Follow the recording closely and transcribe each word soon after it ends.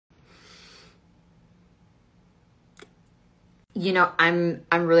I'm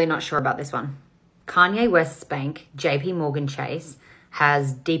really not sure about this one. Kanye West's bank, JP Morgan Chase,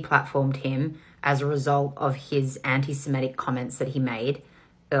 has deplatformed him as a result of his anti-Semitic comments that he made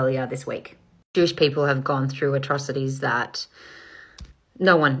earlier this week. Jewish people have gone through atrocities that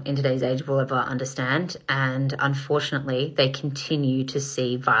no one in today's age will ever understand, and unfortunately they continue to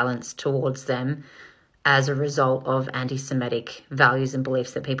see violence towards them as a result of anti-Semitic values and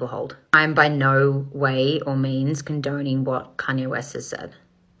beliefs that people hold. I'm by no way or means condoning what Kanye West has said.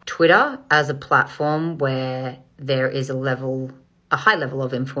 Twitter as a platform where there is a high level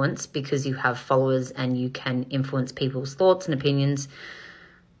of influence because you have followers and you can influence people's thoughts and opinions,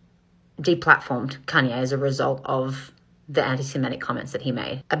 deplatformed Kanye as a result of the anti-Semitic comments that he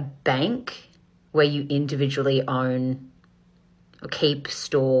made. A bank where you individually own or keep,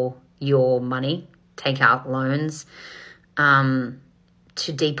 store your money, take out loans, to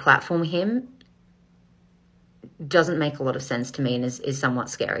deplatform him doesn't make a lot of sense to me and is somewhat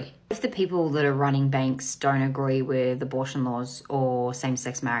scary. If the people that are running banks don't agree with abortion laws or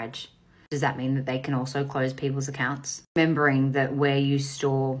same-sex marriage, does that mean that they can also close people's accounts? Remembering that where you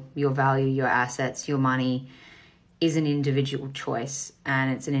store your value, your assets, your money is an individual choice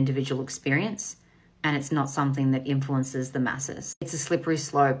and it's an individual experience and it's not something that influences the masses. It's a slippery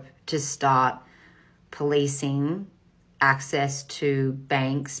slope to start policing access to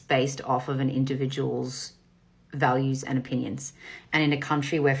banks based off of an individual's values and opinions. And in a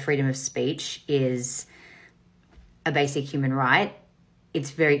country where freedom of speech is a basic human right,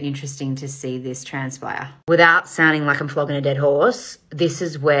 it's very interesting to see this transpire. Without sounding like I'm flogging a dead horse, this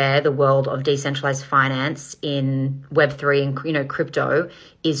is where the world of decentralized finance in Web3 and crypto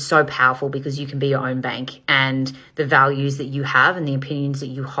is so powerful because you can be your own bank and the values that you have and the opinions that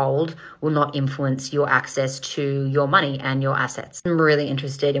you hold will not influence your access to your money and your assets. I'm really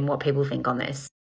interested in what people think on this.